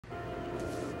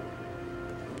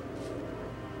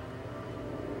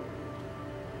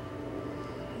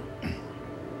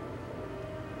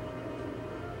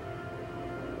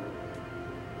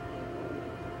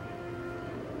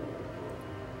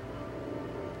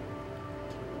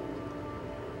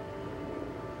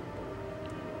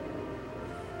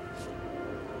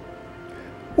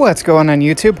What's going on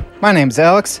YouTube? My name's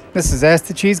Alex, this is Ask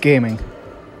the Cheese Gaming.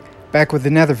 Back with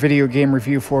another video game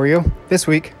review for you. This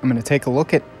week, I'm going to take a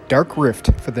look at Dark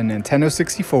Rift for the Nintendo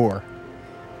 64.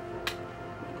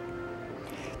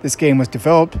 This game was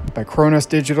developed by Kronos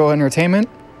Digital Entertainment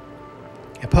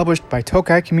and published by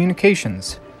Tokai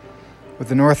Communications, with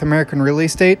the North American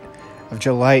release date of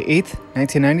July 8th,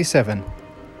 1997.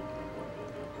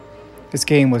 This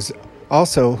game was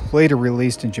also later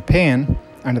released in Japan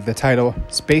under the title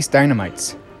Space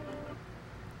Dynamites.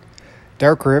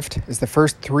 Dark Rift is the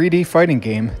first 3D fighting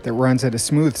game that runs at a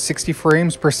smooth 60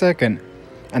 frames per second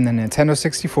on the Nintendo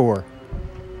 64.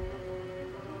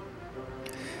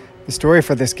 The story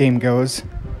for this game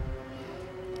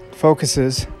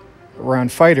focuses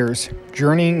around fighters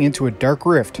journeying into a dark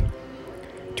rift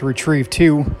to retrieve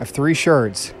 2 of 3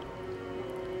 shards,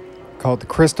 called the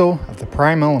Crystal of the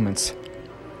Prime Elements.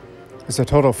 There's a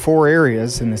total of 4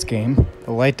 areas in this game: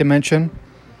 the Light Dimension,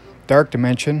 Dark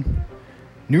Dimension,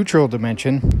 Neutral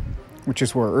Dimension, which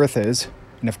is where Earth is,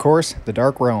 and of course, the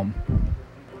Dark Realm.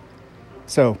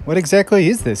 So, what exactly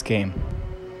is this game?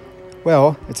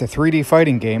 Well, it's a 3D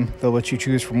fighting game that lets you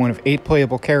choose from one of 8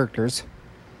 playable characters,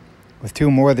 with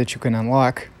 2 more that you can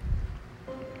unlock,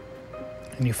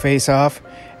 and you face off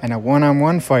in a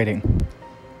one-on-one fighting.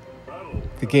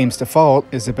 The game's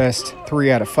default is the best 3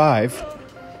 out of 5,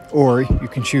 or you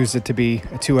can choose it to be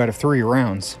a 2 out of 3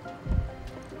 rounds.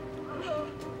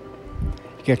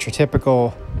 You get your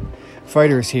typical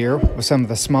fighters here with some of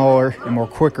the smaller and more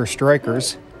quicker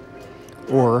strikers,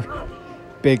 or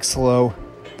big, slow,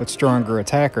 but stronger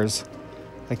attackers,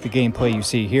 like the gameplay you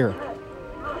see here.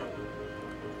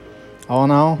 All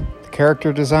in all, the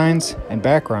character designs and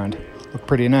background look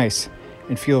pretty nice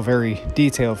and feel very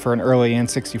detailed for an early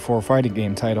N64 fighting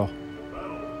game title.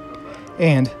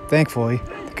 And, thankfully,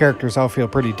 the characters all feel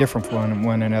pretty different from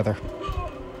one another.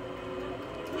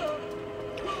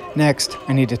 Next,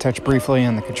 I need to touch briefly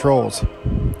on the controls.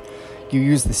 You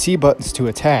use the C buttons to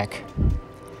attack.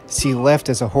 C left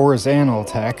is a horizontal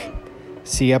attack,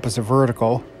 C up is a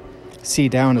vertical, C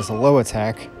down is a low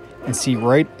attack, and C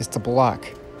right is to block,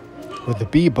 with the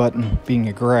B button being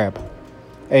a grab.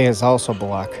 A is also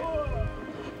block.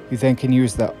 You then can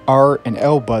use the R and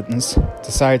L buttons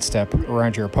to sidestep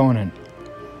around your opponent.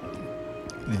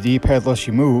 The D-pad lets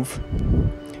you move.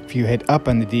 If you hit up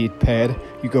on the D-pad,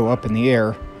 you go up in the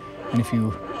air, and if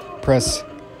you press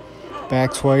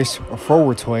back twice or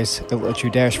forward twice, it lets you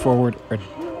dash forward or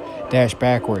dash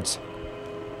backwards.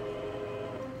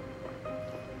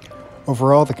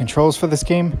 Overall, the controls for this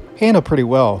game handle pretty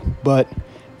well, but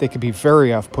they can be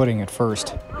very off-putting at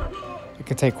first. It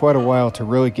can take quite a while to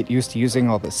really get used to using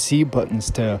all the C buttons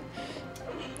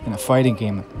in a fighting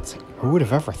game. It's like, who would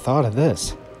have ever thought of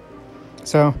this?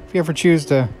 So, if you ever choose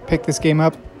to pick this game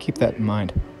up, keep that in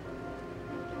mind.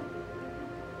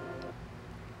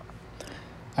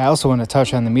 I also want to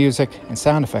touch on the music and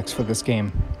sound effects for this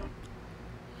game.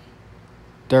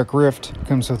 Dark Rift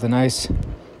comes with a nice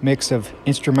mix of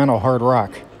instrumental hard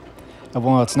rock. And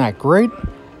while it's not great,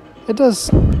 it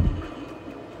does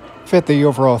fit the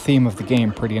overall theme of the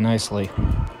game pretty nicely.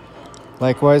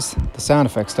 Likewise, the sound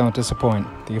effects don't disappoint.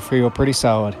 They feel pretty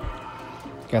solid.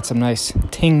 Got some nice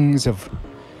tings of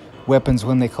weapons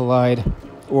when they collide,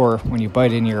 or when you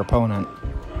bite into your opponent.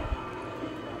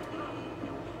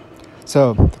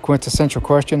 So, the quintessential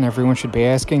question everyone should be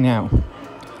asking now: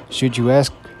 should you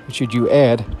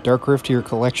add Dark Rift to your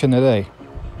collection today?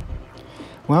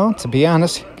 Well, to be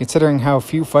honest, considering how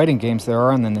few fighting games there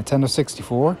are on the Nintendo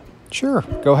 64, sure,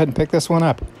 go ahead and pick this one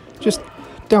up. Just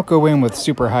don't go in with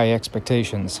super high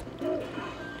expectations.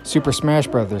 Super Smash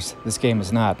Bros. This game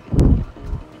is not.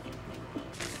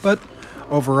 But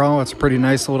overall, it's a pretty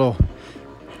nice little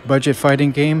budget fighting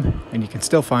game, and you can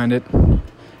still find it,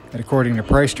 at according to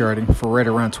price charting, for right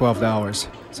around $12.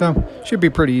 So, should be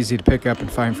pretty easy to pick up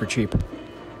and find for cheap.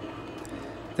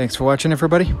 Thanks for watching,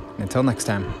 everybody. Until next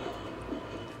time.